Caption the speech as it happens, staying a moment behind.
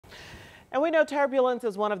And we know turbulence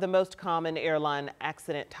is one of the most common airline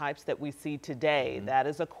accident types that we see today. That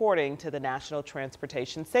is according to the National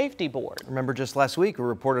Transportation Safety Board. Remember, just last week we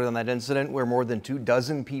reported on that incident where more than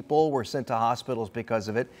 24 people were sent to hospitals because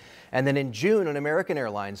of it. And then in June, an American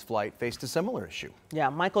Airlines flight faced a similar issue. Yeah,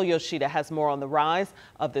 Michael Yoshida has more on the rise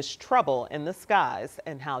of this trouble in the skies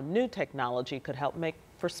and how new technology could help make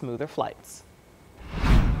for smoother flights.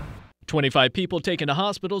 25 people taken to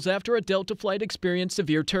hospitals after a Delta flight experienced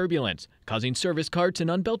severe turbulence, causing service carts and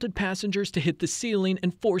unbelted passengers to hit the ceiling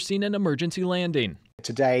and forcing an emergency landing.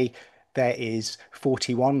 Today, there is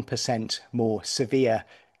 41% more severe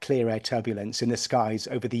clear air turbulence in the skies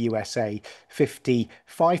over the USA,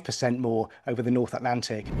 55% more over the North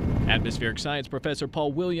Atlantic. Atmospheric science professor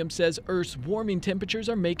Paul Williams says Earth's warming temperatures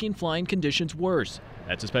are making flying conditions worse.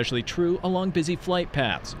 That's especially true along busy flight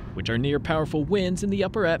paths, which are near powerful winds in the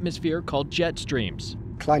upper atmosphere called jet streams.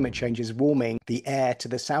 Climate change is warming the air to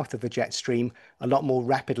the south of the jet stream a lot more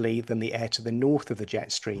rapidly than the air to the north of the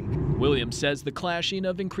jet stream. Williams says the clashing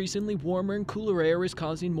of increasingly warmer and cooler air is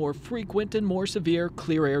causing more frequent and more severe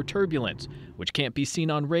clear air turbulence, which can't be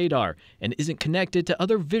seen on radar and isn't connected to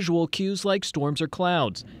other visual cues like storms or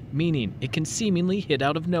clouds, meaning it can seemingly hit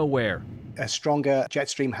out of nowhere. A stronger jet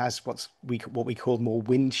stream has what we call more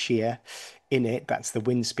wind shear in it. That's the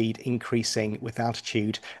wind speed increasing with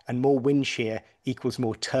altitude, and more wind shear equals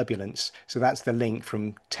more turbulence. So that's the link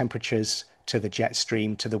from temperatures to the jet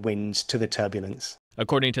stream to the winds to the turbulence.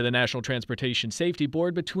 According to the National Transportation Safety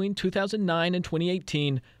Board, between 2009 and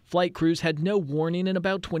 2018, flight crews had no warning in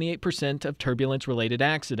about 28% of turbulence-related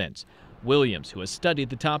accidents. Williams, who has studied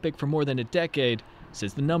the topic for more than a decade,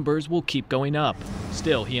 says the numbers will keep going up.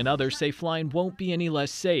 Still, he and others say flying won't be any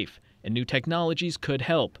less safe, and new technologies could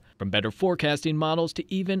help, from better forecasting models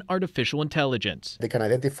to even artificial intelligence. They can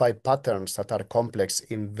identify patterns that are complex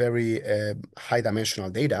in very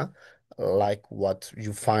high-dimensional data, like what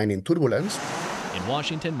you find in turbulence. In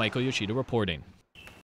Washington, Michael Yoshida reporting.